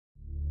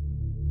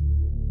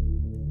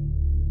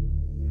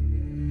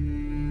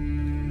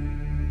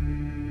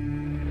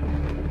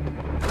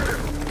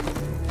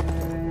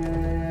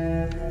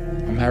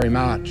Harry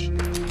March.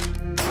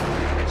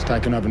 He's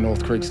taken over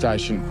North Creek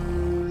Station.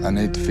 I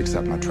need to fix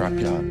up my trap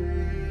yard.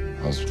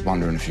 I was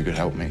wondering if you could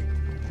help me.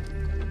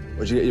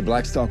 Where'd you get your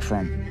black stock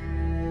from?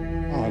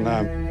 Oh,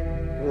 no.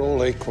 We're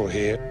all equal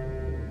here.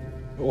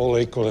 All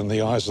equal in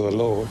the eyes of the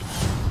Lord.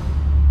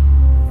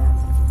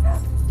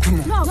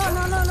 Come on.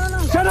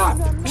 No. Shut up!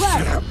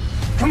 Shut up!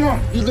 Come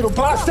on, you little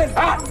bastard!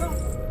 Ah!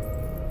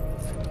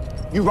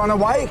 You run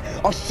away,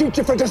 I'll shoot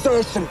you for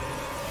desertion.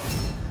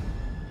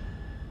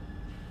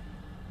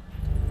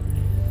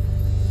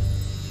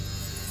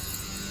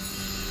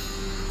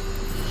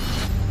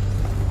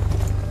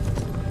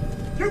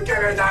 You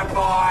give me that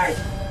boy!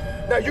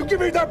 No, you give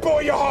me that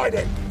boy you're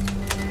hiding!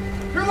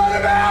 You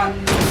let him out!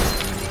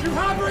 You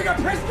harboring a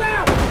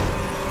prisoner!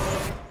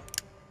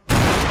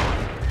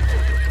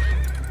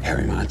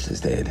 Harry March is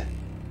dead.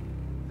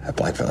 That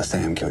black fella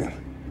Sam killed him.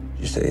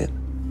 Did you see it?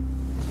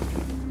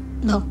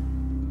 No.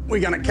 We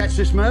gonna catch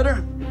this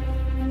murder?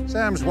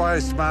 Sam's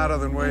way smarter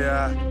than we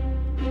are.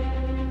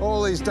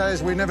 All these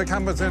days, we never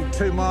come within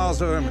 2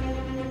 miles of him.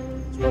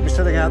 He's probably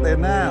sitting out there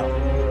now,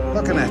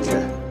 looking at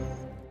you,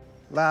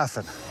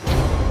 laughing.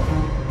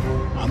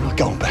 I'm not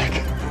going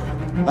back.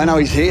 I know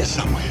he's here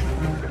somewhere.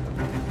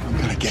 I'm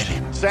gonna get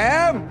him.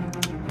 Sam!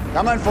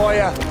 Coming for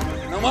you.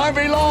 It won't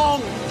be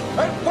long.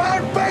 It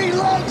won't be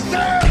long,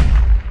 Sam!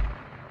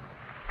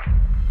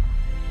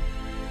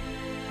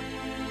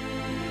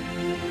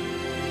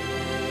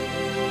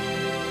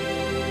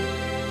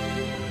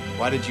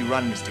 Why did you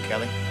run, Mr.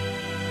 Kelly?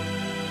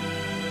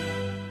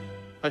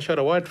 I shot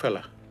a white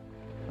fella.